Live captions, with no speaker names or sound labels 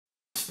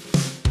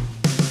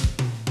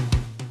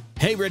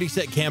Hey Ready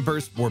Set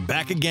Campers, we're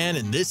back again,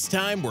 and this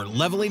time we're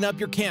leveling up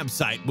your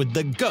campsite with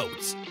the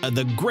GOATs,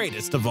 the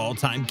greatest of all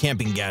time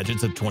camping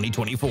gadgets of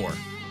 2024.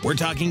 We're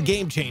talking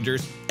game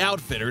changers,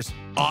 outfitters,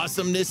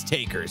 awesomeness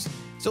takers.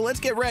 So let's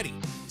get ready,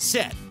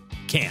 set,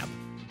 camp.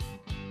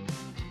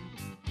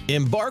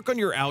 Embark on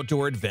your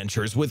outdoor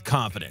adventures with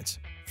confidence,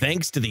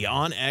 thanks to the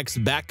OnX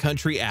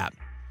Backcountry App.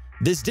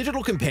 This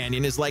digital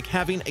companion is like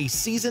having a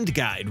seasoned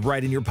guide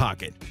right in your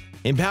pocket,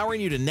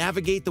 empowering you to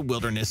navigate the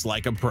wilderness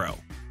like a pro.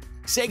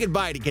 Say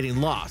goodbye to getting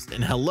lost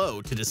and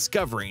hello to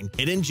discovering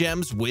hidden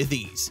gems with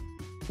ease.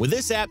 With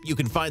this app, you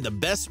can find the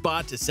best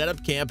spot to set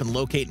up camp and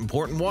locate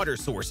important water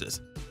sources.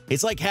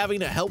 It's like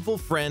having a helpful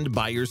friend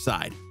by your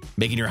side,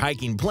 making your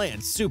hiking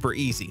plans super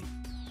easy.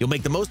 You'll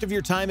make the most of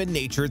your time in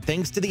nature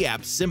thanks to the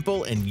app's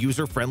simple and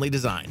user-friendly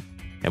design.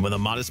 And with a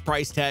modest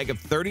price tag of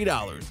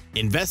 $30,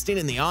 investing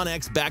in the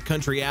OnX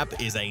Backcountry app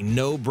is a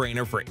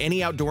no-brainer for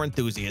any outdoor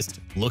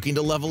enthusiast looking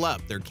to level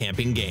up their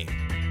camping game.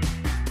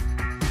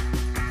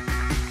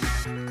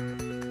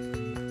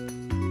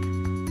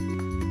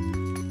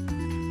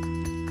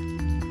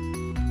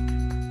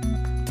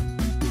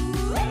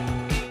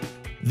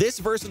 This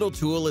versatile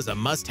tool is a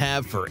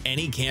must-have for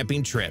any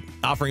camping trip,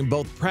 offering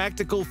both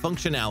practical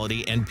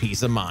functionality and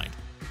peace of mind.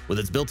 With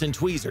its built-in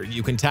tweezer,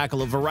 you can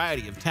tackle a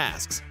variety of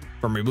tasks,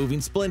 from removing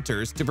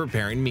splinters to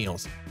preparing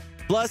meals.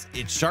 Plus,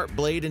 its sharp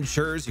blade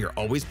ensures you're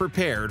always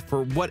prepared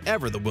for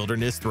whatever the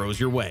wilderness throws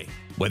your way.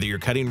 Whether you're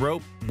cutting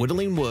rope,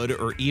 whittling wood,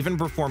 or even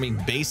performing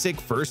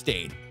basic first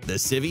aid, the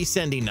Civi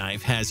Sendy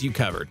knife has you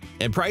covered.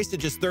 And priced at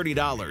just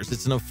 $30,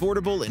 it's an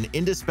affordable and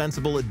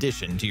indispensable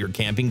addition to your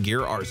camping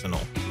gear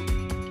arsenal.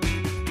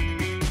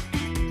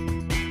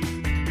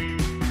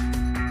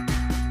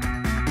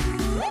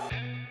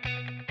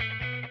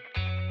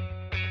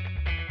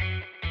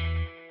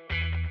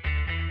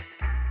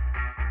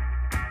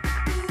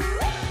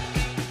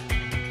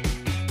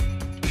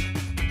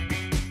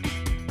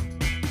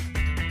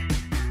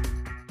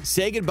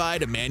 Say goodbye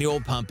to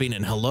manual pumping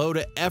and hello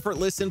to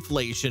effortless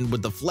inflation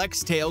with the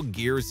Flextail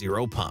Gear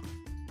Zero pump.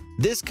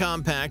 This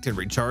compact and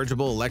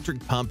rechargeable electric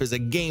pump is a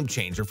game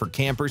changer for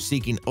campers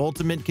seeking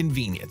ultimate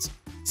convenience.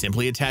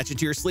 Simply attach it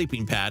to your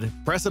sleeping pad,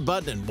 press a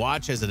button, and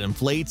watch as it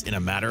inflates in a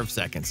matter of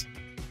seconds,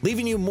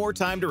 leaving you more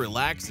time to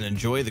relax and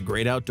enjoy the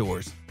great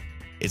outdoors.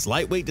 Its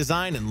lightweight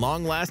design and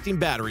long-lasting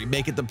battery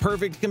make it the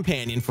perfect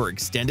companion for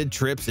extended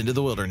trips into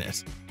the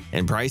wilderness.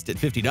 And priced at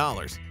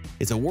 $50,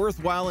 it's a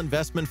worthwhile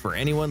investment for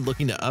anyone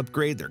looking to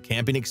upgrade their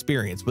camping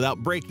experience without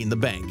breaking the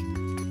bank.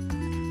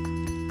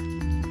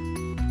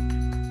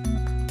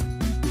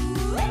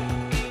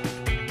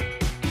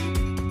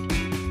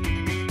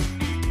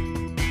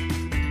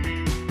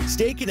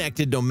 Stay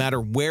connected no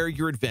matter where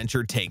your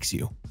adventure takes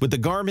you with the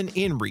Garmin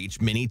inReach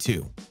Mini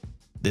 2.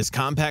 This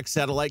compact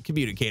satellite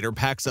communicator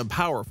packs a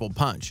powerful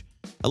punch,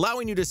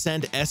 allowing you to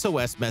send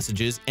SOS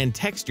messages and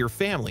text your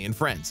family and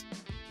friends,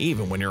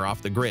 even when you're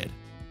off the grid.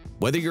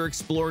 Whether you're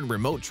exploring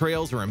remote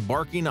trails or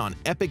embarking on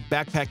epic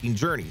backpacking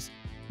journeys,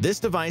 this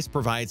device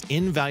provides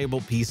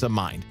invaluable peace of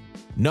mind,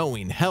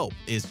 knowing help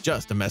is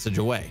just a message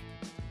away.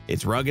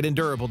 Its rugged and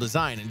durable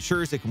design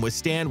ensures it can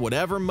withstand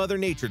whatever Mother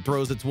Nature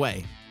throws its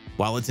way,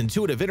 while its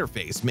intuitive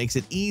interface makes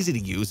it easy to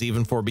use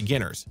even for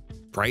beginners.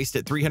 Priced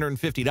at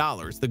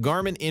 $350, the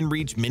Garmin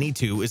inReach Mini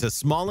 2 is a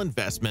small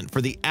investment for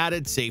the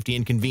added safety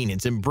and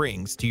convenience it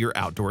brings to your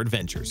outdoor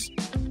adventures.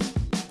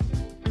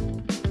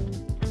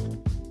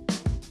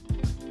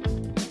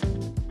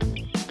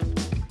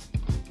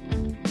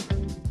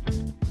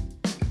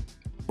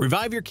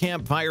 Revive your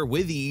campfire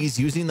with ease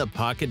using the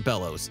Pocket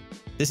Bellows.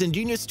 This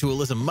ingenious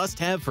tool is a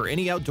must-have for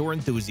any outdoor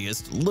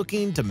enthusiast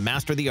looking to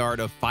master the art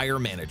of fire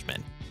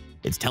management.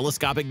 Its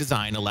telescopic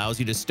design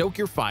allows you to stoke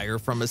your fire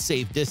from a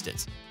safe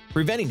distance,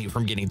 preventing you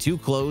from getting too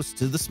close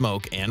to the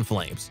smoke and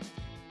flames.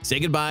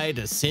 Say goodbye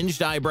to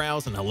singed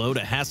eyebrows and hello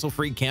to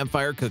hassle-free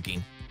campfire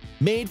cooking.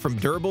 Made from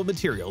durable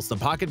materials, the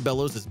Pocket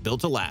Bellows is built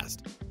to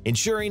last,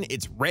 ensuring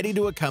it's ready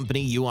to accompany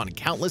you on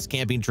countless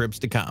camping trips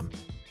to come.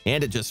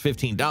 And at just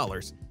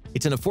 $15,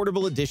 it's an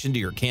affordable addition to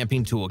your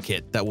camping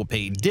toolkit that will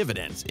pay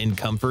dividends in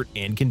comfort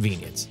and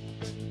convenience.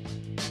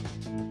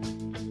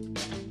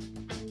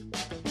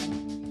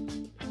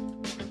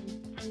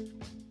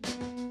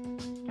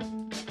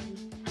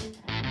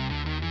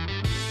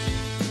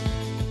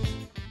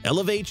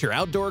 Elevate your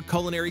outdoor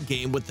culinary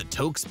game with the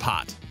TOAKS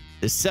pot.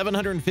 This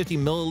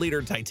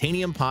 750-milliliter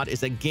titanium pot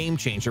is a game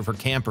changer for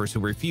campers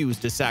who refuse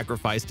to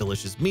sacrifice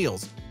delicious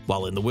meals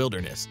while in the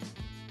wilderness.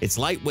 Its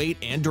lightweight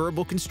and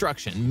durable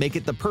construction make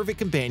it the perfect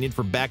companion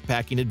for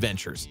backpacking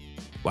adventures,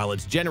 while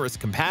its generous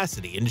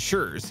capacity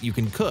ensures you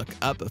can cook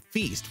up a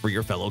feast for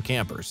your fellow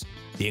campers.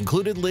 The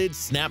included lid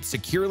snaps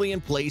securely in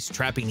place,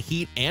 trapping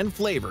heat and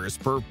flavors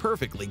for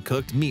perfectly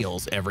cooked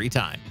meals every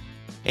time.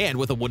 And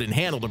with a wooden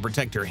handle to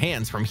protect your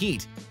hands from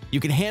heat, you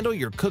can handle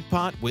your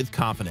cookpot with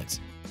confidence.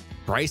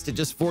 Priced at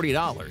just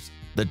 $40,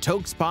 the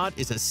TOAKS pot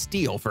is a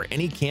steal for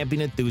any camping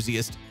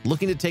enthusiast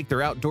looking to take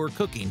their outdoor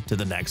cooking to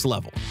the next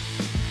level.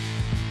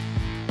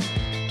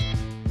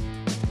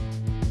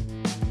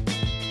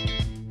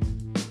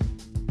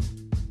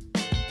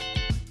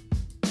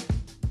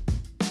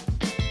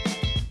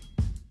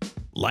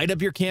 Light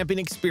up your camping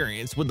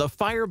experience with the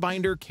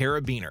Firebiner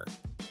Carabiner.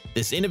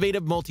 This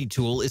innovative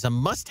multi-tool is a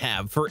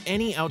must-have for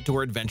any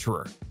outdoor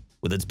adventurer.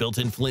 With its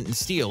built-in flint and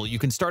steel, you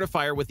can start a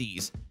fire with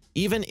ease,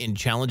 even in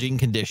challenging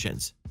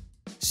conditions.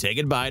 Say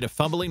goodbye to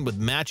fumbling with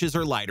matches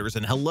or lighters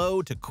and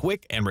hello to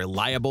quick and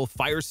reliable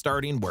fire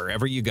starting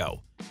wherever you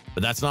go.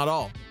 But that's not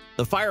all.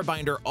 The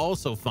Firebinder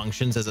also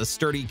functions as a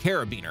sturdy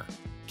carabiner,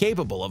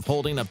 capable of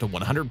holding up to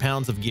 100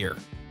 pounds of gear.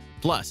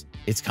 Plus,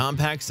 its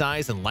compact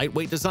size and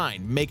lightweight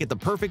design make it the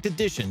perfect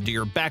addition to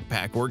your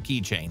backpack or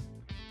keychain.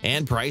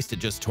 And priced at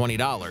just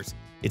 $20,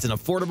 it's an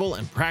affordable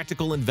and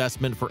practical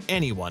investment for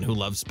anyone who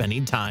loves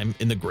spending time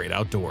in the great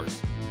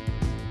outdoors.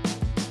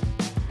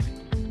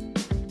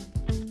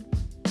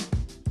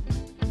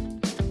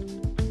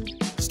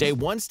 Stay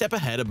one step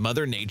ahead of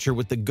Mother Nature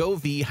with the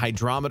Govee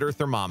Hydrometer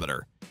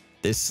Thermometer.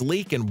 This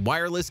sleek and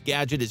wireless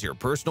gadget is your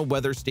personal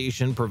weather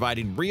station,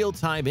 providing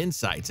real-time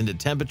insights into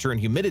temperature and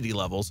humidity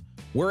levels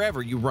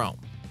wherever you roam.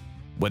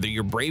 Whether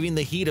you're braving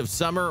the heat of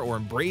summer or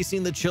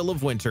embracing the chill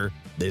of winter,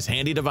 this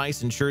handy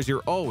device ensures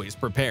you're always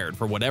prepared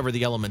for whatever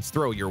the elements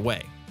throw your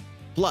way.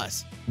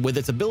 Plus, with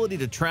its ability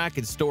to track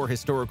and store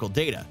historical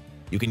data,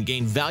 you can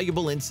gain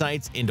valuable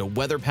insights into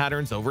weather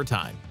patterns over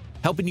time,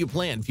 helping you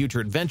plan future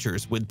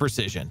adventures with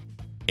precision.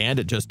 And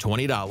at just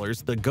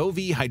 $20, the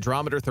Govee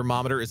Hydrometer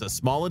Thermometer is a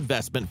small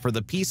investment for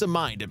the peace of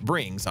mind it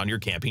brings on your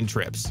camping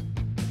trips.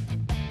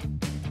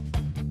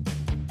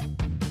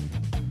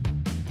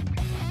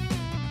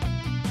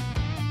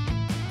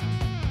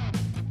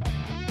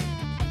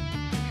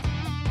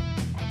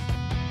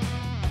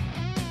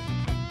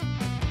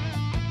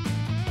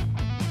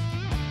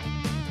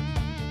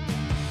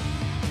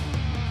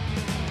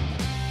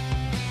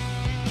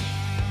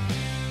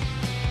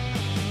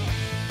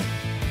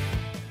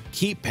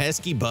 Keep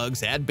pesky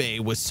bugs at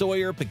bay with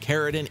Sawyer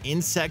Picaridin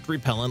Insect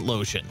Repellent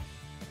Lotion.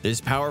 This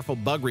powerful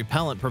bug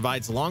repellent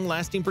provides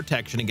long-lasting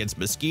protection against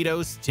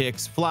mosquitoes,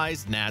 ticks,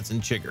 flies, gnats,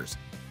 and chiggers,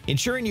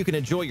 ensuring you can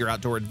enjoy your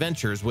outdoor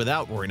adventures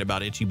without worrying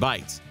about itchy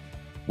bites.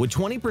 With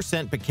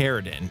 20%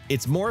 Picaridin,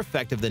 it's more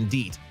effective than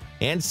DEET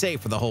and safe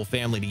for the whole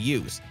family to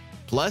use.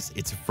 Plus,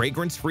 its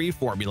fragrance-free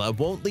formula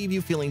won't leave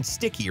you feeling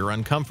sticky or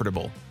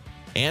uncomfortable.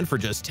 And for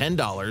just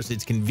 $10,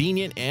 it's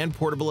convenient and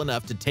portable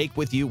enough to take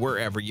with you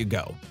wherever you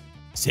go.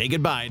 Say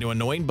goodbye to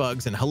annoying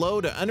bugs and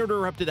hello to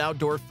uninterrupted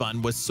outdoor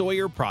fun with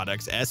Sawyer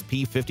Products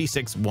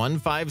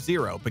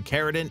SP56150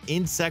 Picaridin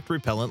Insect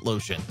Repellent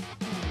Lotion.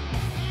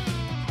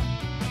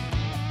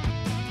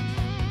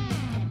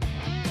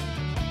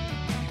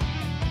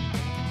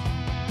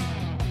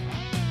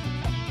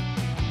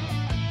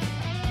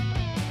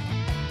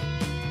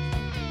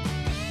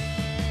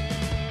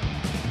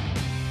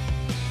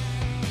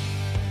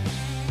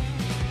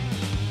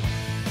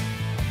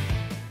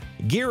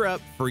 Gear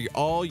up for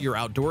all your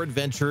outdoor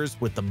adventures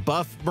with the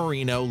Buff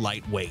Merino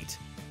Lightweight.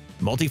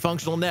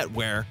 Multifunctional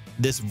Neckwear,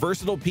 this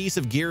versatile piece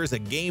of gear is a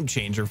game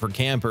changer for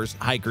campers,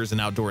 hikers,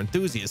 and outdoor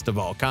enthusiasts of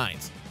all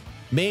kinds.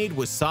 Made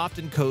with soft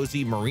and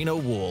cozy merino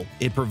wool,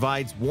 it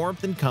provides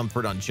warmth and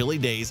comfort on chilly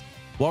days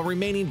while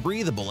remaining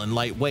breathable and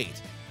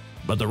lightweight.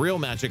 But the real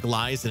magic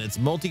lies in its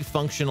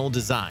multifunctional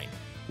design.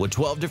 With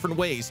 12 different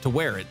ways to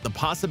wear it, the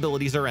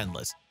possibilities are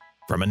endless.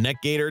 From a neck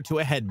gaiter to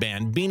a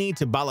headband, beanie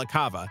to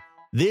balaclava,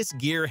 this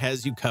gear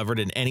has you covered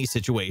in any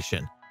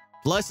situation.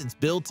 Plus, its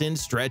built-in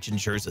stretch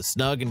ensures a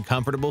snug and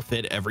comfortable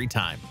fit every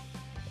time.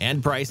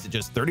 And priced at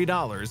just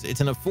 $30, it's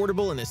an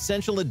affordable and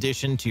essential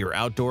addition to your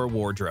outdoor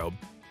wardrobe.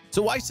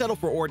 So why settle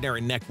for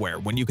ordinary neckwear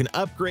when you can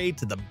upgrade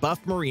to the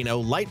Buff Merino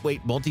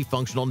Lightweight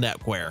Multifunctional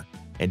Neckwear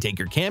and take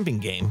your camping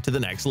game to the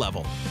next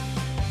level?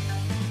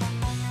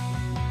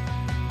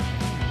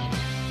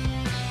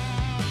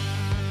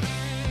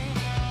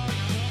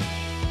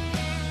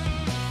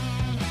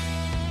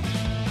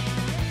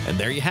 And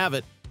there you have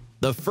it,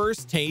 the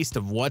first taste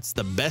of what's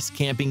the best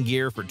camping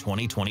gear for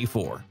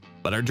 2024.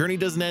 But our journey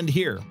doesn't end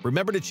here.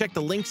 Remember to check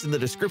the links in the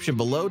description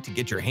below to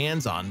get your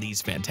hands on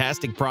these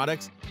fantastic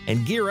products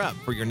and gear up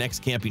for your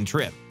next camping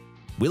trip.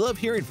 We love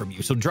hearing from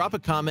you, so drop a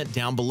comment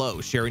down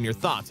below sharing your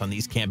thoughts on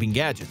these camping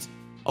gadgets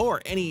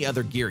or any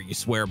other gear you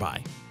swear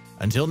by.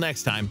 Until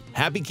next time,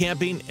 happy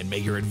camping and may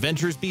your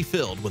adventures be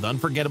filled with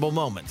unforgettable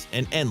moments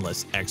and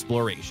endless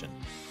exploration.